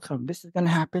the outcome. This is gonna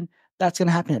happen. That's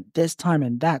gonna happen at this time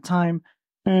and that time.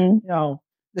 Mm, You know,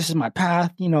 this is my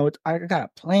path. I got it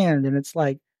planned, and it's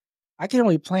like I can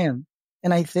only plan.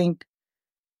 And I think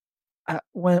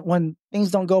when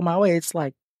things don't go my way, it's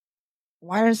like,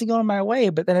 why is it going my way?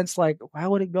 But then it's like, why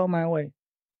would it go my way?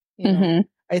 You know, mm-hmm.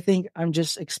 I think I'm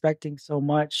just expecting so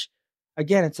much.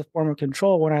 Again, it's a form of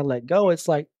control. When I let go, it's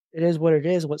like it is what it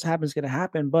is. What's happened is going to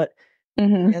happen. But at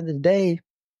Mm-hmm. the end of the day,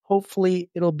 hopefully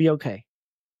it'll be okay.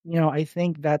 I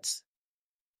think that's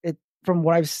it. From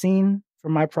what I've seen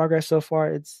from my progress so far,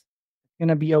 it's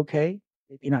gonna be okay.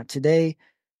 Maybe not today,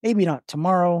 maybe not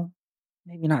tomorrow,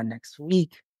 maybe not next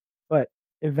week, but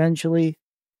eventually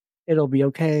it'll be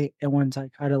okay. And once I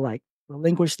kind of like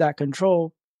relinquish that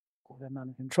control, or that amount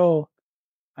of control,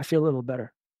 I feel a little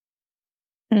better.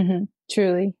 Mm-hmm.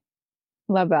 Truly.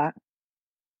 Love that.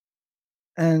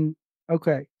 And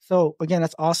okay, so again,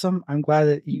 that's awesome. I'm glad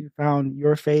that you found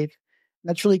your faith.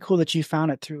 That's really cool that you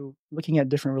found it through looking at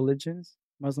different religions,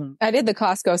 Muslim, I did the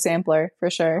Costco sampler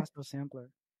for sure. Costco sampler.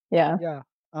 Yeah. Yeah,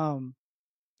 um,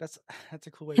 that's that's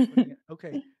a cool way of putting it.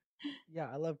 Okay, yeah,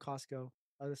 I love Costco.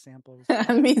 I love the samples.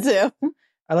 Me too.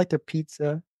 I like their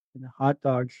pizza and the hot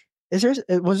dogs.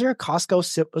 Was there a Costco?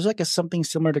 Was there like something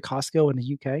similar to Costco in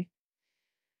the UK?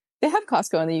 They have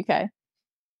Costco in the UK.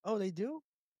 Oh, they do.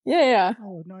 Yeah, yeah.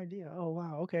 Oh, no idea. Oh,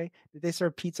 wow. Okay. Did they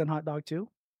serve pizza and hot dog too?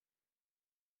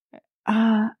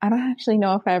 I don't actually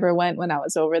know if I ever went when I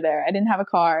was over there. I didn't have a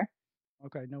car.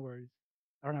 Okay, no worries.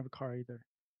 I don't have a car either.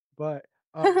 But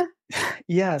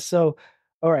yeah. So,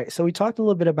 all right. So we talked a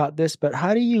little bit about this, but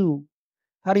how do you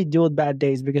deal with bad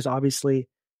days? Because obviously,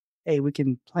 hey, we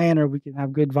can plan or we can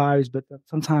have good vibes, but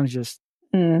sometimes just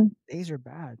Mm. days are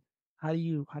bad. How do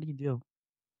you deal?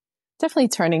 Definitely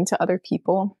turning to other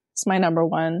people. It's my number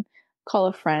one. Call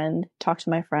a friend, talk to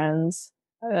my friends.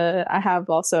 I have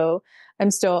also,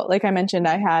 I'm still, like I mentioned,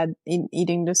 I had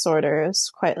eating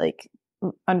disorders, quite like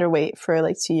underweight for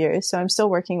like 2 years. So I'm still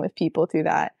working with people through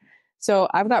that. So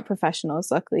I've got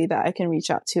professionals, luckily, that I can reach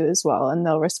out to as well, and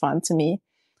they'll respond to me.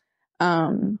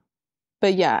 Um,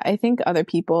 but yeah, I think other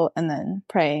people and then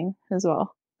praying as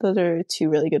well. Those are two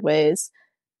really good ways.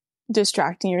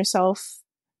 Distracting yourself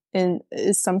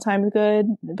is sometimes good,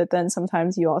 but then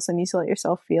sometimes you also need to let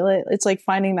yourself feel it. It's like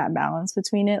finding that balance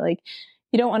between it. Like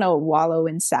you don't want to wallow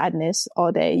in sadness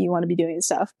all day. You want to be doing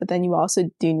stuff, but then you also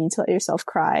do need to let yourself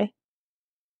cry.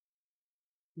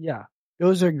 Yeah,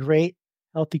 those are great,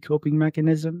 healthy coping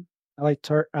mechanism. I like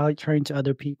turning to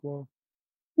other people.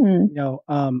 Mm,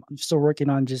 I'm still working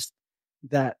on just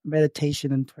that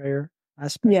meditation and prayer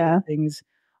aspect of yeah. things.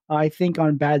 I think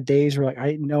on bad days where like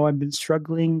I know I've been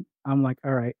struggling, I'm like,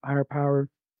 all right, higher power,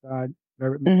 God,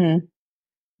 whatever it may be, Hmm.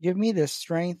 give me the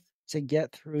strength to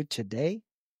get through today.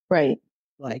 Right.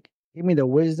 Like, give me the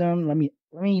wisdom. Let me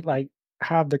like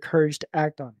have the courage to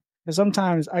act on it. Because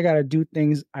sometimes I gotta do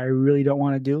things I really don't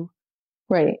want to do.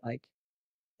 Right. Like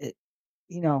it,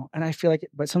 and I feel like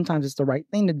but sometimes it's the right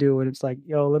thing to do. And it's like,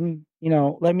 yo, let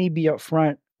me be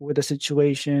upfront with the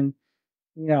situation,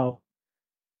 you know,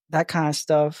 that kind of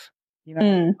stuff, you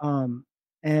know. Mm,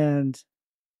 And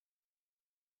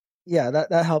yeah,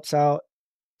 that helps out.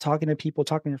 Talking to people,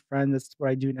 talking to friends, that's what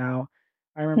I do now.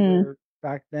 I mm, remember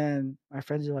back then, my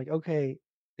friends are like, okay,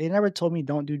 they never told me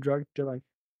don't do drugs. They're like,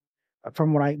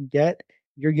 from what I get,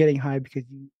 you're getting high because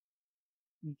you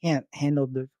can't handle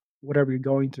the whatever you're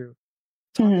going through.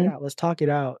 Talk it Hmm. out. Let's talk it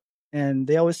out. And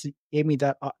they always gave me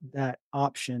that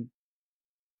option.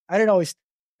 I didn't always,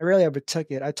 I rarely ever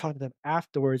took it. I talked to them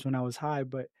afterwards when I was high,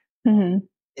 but um, Hmm.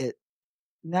 it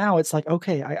now it's like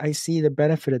okay, I see the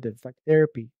benefit of this, like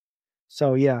therapy.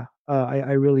 So yeah,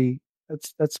 I really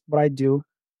that's what I do.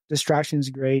 Distraction's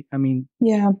great. I mean,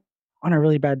 Yeah. on a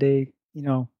really bad day,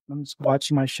 I'm just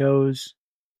watching my shows,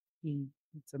 eating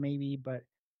pizza maybe, but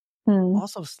Hmm.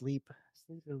 also sleep.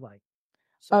 Sleep is like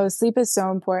so Oh, sleep is so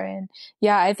important.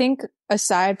 Yeah, I think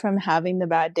aside from having the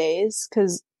bad days,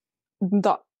 because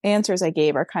the answers I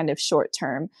gave are kind of short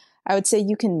term, I would say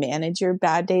you can manage your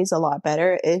bad days a lot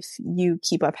better if you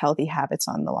keep up healthy habits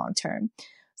on the long term.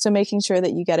 So making sure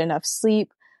that you get enough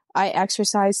sleep. I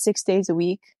exercise 6 days a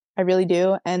week. I really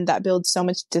do. And that builds so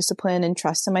much discipline and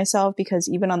trust in myself because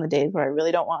even on the days where I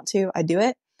really don't want to, I do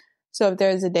it. So if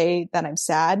there's a day that I'm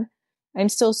sad, I'm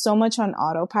still so much on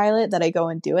autopilot that I go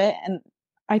and do it. And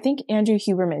I think Andrew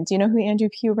Huberman, do you know who Andrew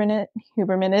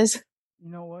Huberman is? you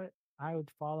know what? I would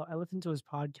follow. I listened to his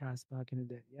podcast back in the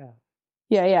day. Yeah.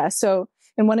 Yeah, yeah. So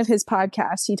in one of his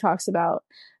podcasts, he talks about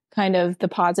kind of the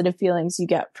positive feelings you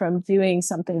get from doing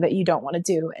something that you don't want to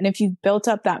do. And if you've built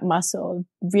up that muscle,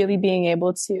 really being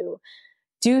able to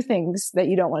do things that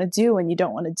you don't want to do when you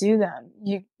don't want to do them,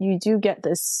 you do get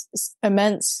this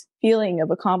immense feeling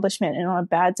of accomplishment. And on a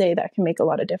bad day, that can make a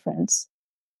lot of difference.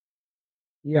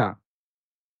 Yeah,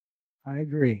 I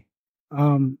agree.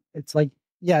 It's like,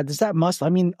 yeah, there's that muscle. I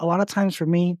mean, a lot of times for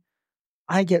me,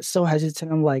 I get so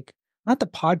hesitant. I'm like, not the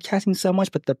podcasting so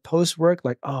much, but the post work,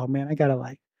 like, oh man, I gotta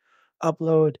like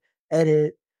upload,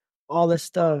 edit, all this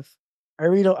stuff. I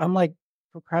really don't, I'm like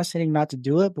procrastinating not to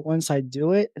do it, but once I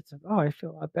do it, it's like, oh, I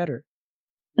feel a lot better.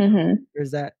 Hmm.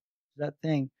 There's that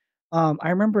thing. I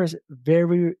remember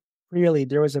very clearly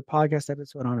there was a podcast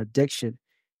episode on addiction.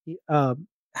 He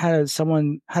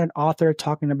someone had an author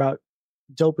talking about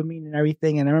dopamine and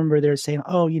everything, and I remember they were saying,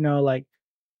 oh, like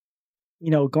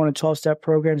going to 12-step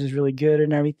programs is really good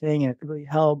and everything, and it really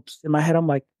helps. In my head, I'm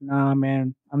like, nah,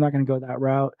 man, I'm not gonna go that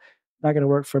route. Not gonna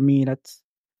work for me.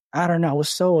 I don't know. I was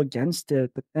so against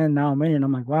it, but then now I'm in it. And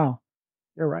I'm like, wow,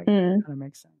 you're right. Mm, Kind of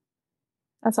makes sense.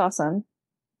 that's awesome.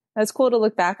 That's cool to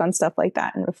look back on stuff like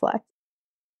that and reflect.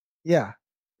 Yeah,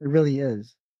 it really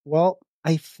is. Well,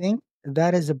 I think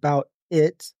that is about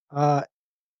it.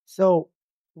 So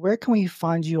where can we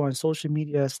find you on social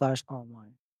media slash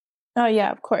online? Oh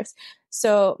yeah, of course.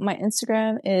 So my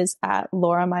Instagram is at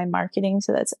Laura My Marketing.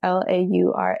 So that's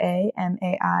LauraMaimar.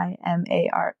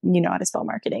 You know how to spell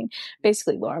marketing.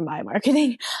 Basically Laura My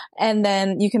Marketing. And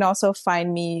then you can also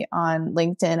find me on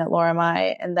LinkedIn at Laura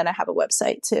My. And then I have a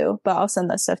website too. But I'll send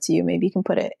that stuff to you. Maybe you can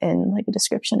put it in like a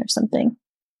description or something.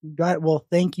 Got it. Well,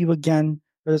 thank you again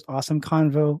for this awesome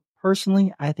convo.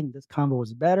 Personally, I think this convo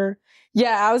was better.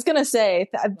 Yeah, I was gonna say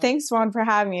thanks, Juan, for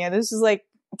having me. This is like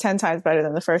 10 times better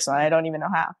than the first one. I don't even know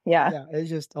how. Yeah. Yeah, it's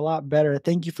just a lot better.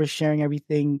 Thank you for sharing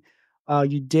everything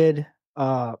you did.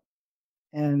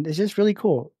 And it's just really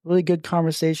cool. Really good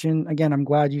conversation. Again, I'm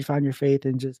glad you found your faith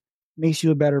and just makes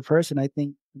you a better person. I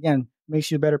think again, makes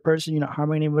you a better person. You're not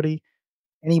harming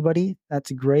anybody.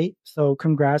 That's great. So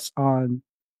congrats on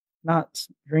not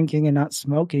drinking and not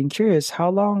smoking. Curious, how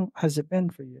long has it been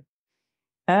for you?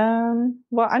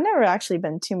 Well, I've never actually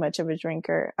been too much of a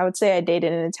drinker. I would say I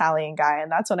dated an Italian guy,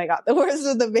 and that's when I got the worst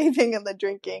of the vaping and the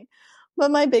drinking.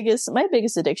 But my biggest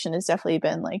addiction has definitely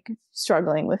been like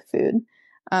struggling with food.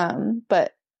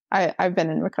 But I've been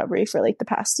in recovery for like the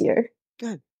past year.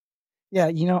 Good. Yeah,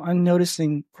 I'm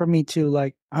noticing for me too,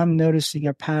 like I'm noticing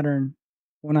a pattern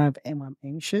when I'm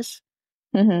anxious,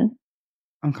 Hmm.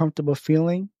 uncomfortable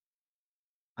feeling,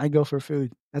 I go for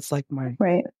food. That's like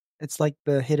Right. it's like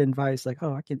the hidden vice, like,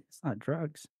 oh, it's not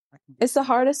drugs. I can get It's the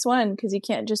hardest one because you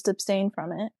can't just abstain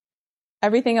from it.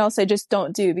 Everything else I just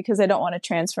don't do because I don't want to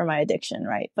transfer my addiction,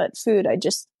 right? But food, I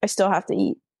still have to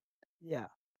eat. yeah.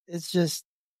 It's just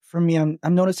for me, I'm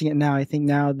noticing it now. I think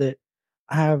now that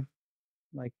I have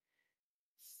like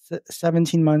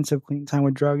 17 months of clean time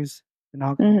with drugs and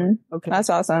alcohol. Hmm. Okay, That's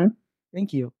awesome.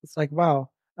 thank you. It's like, wow,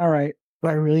 all right. Do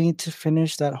I really need to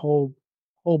finish that whole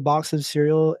box of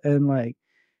cereal and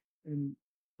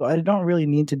so I don't really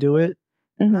need to do it.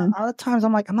 And Hmm. other times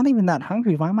I'm like, I'm not even that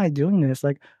hungry. Why am I doing this?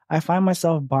 Like I find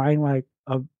myself buying like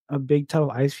a big tub of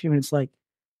ice cream and it's like,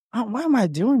 oh, why am I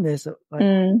doing this? Like,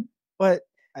 Mm. but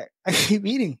I keep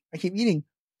eating. I keep eating.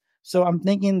 So I'm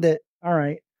thinking that, all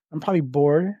right, I'm probably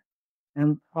bored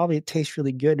and probably it tastes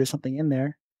really good. There's something in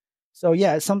there. So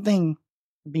yeah, it's something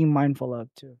being mindful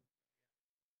of too.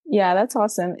 Yeah, that's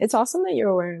awesome. It's awesome that you're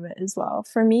aware of it as well.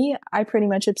 For me, I pretty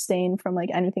much abstain from like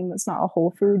anything that's not a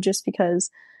whole food just because,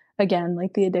 again,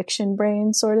 like the addiction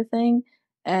brain sort of thing.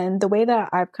 And the way that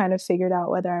I've kind of figured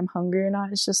out whether I'm hungry or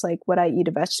not is just like would I eat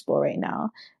a vegetable right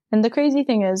now? And the crazy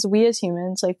thing is, we as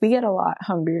humans, like we get a lot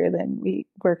hungrier than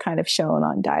we're kind of shown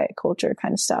on diet culture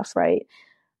kind of stuff, right?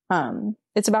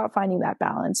 It's about finding that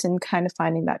balance and kind of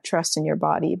finding that trust in your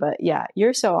body. But yeah,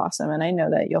 you're so awesome. And I know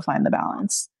that you'll find the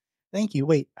balance. Thank you.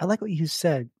 Wait, I like what you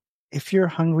said. If you're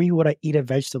hungry, would I eat a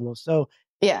vegetable? So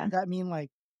Yeah. does that mean like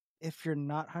if you're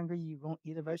not hungry, you won't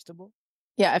eat a vegetable?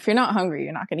 Yeah, if you're not hungry,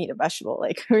 you're not going to eat a vegetable.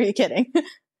 Like, who are you kidding?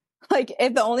 Like,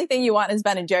 if the only thing you want is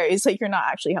Ben and Jerry's, like, you're not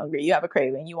actually hungry. You have a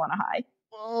craving. You want a high.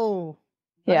 Whoa, mind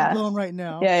Yeah. blown right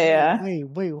now. Yeah. Wait, Yeah. wait,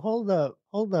 wait, hold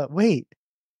up, wait.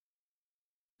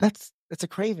 That's a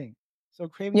craving. So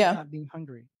craving is Yeah. not being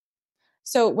hungry.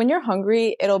 So when you're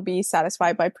hungry, it'll be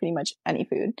satisfied by pretty much any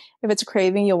food. If it's a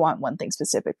craving, you'll want one thing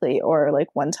specifically or like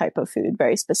one type of food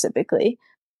very specifically.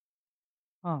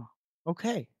 Oh,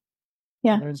 okay. I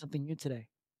Yeah. learned something new today.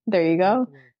 There you go.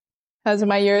 Relatable. How's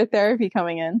my year of therapy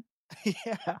coming in?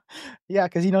 Yeah, yeah.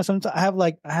 Because sometimes I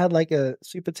had like a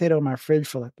sweet potato in my fridge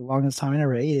for like the longest time. I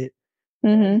never ate it. I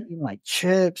was Mm-hmm. eating like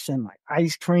chips and like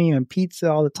ice cream and pizza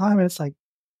all the time, and it's like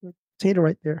potato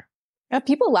right there. Yeah,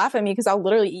 people laugh at me because I'll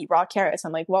literally eat raw carrots.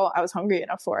 I'm like, well, I was hungry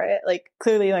enough for it. Like,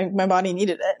 clearly, like my body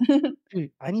needed it.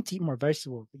 Dude, I need to eat more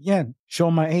vegetables. Again, show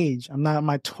my age. I'm not in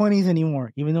my 20s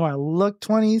anymore. Even though I look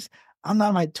 20s, I'm not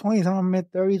in my 20s. I'm in my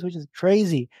mid 30s, which is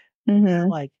crazy. Now, Mm-hmm.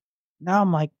 like, now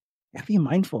I'm like, I gotta be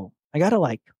mindful. I gotta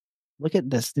like look at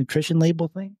this nutrition label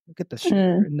thing, look at the sugar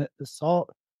Mm. and the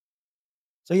salt.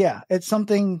 So yeah, it's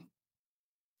something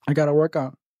I gotta work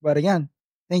on. But again,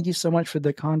 thank you so much for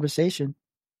the conversation.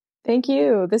 Thank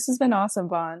you. This has been awesome,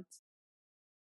 Vaughn.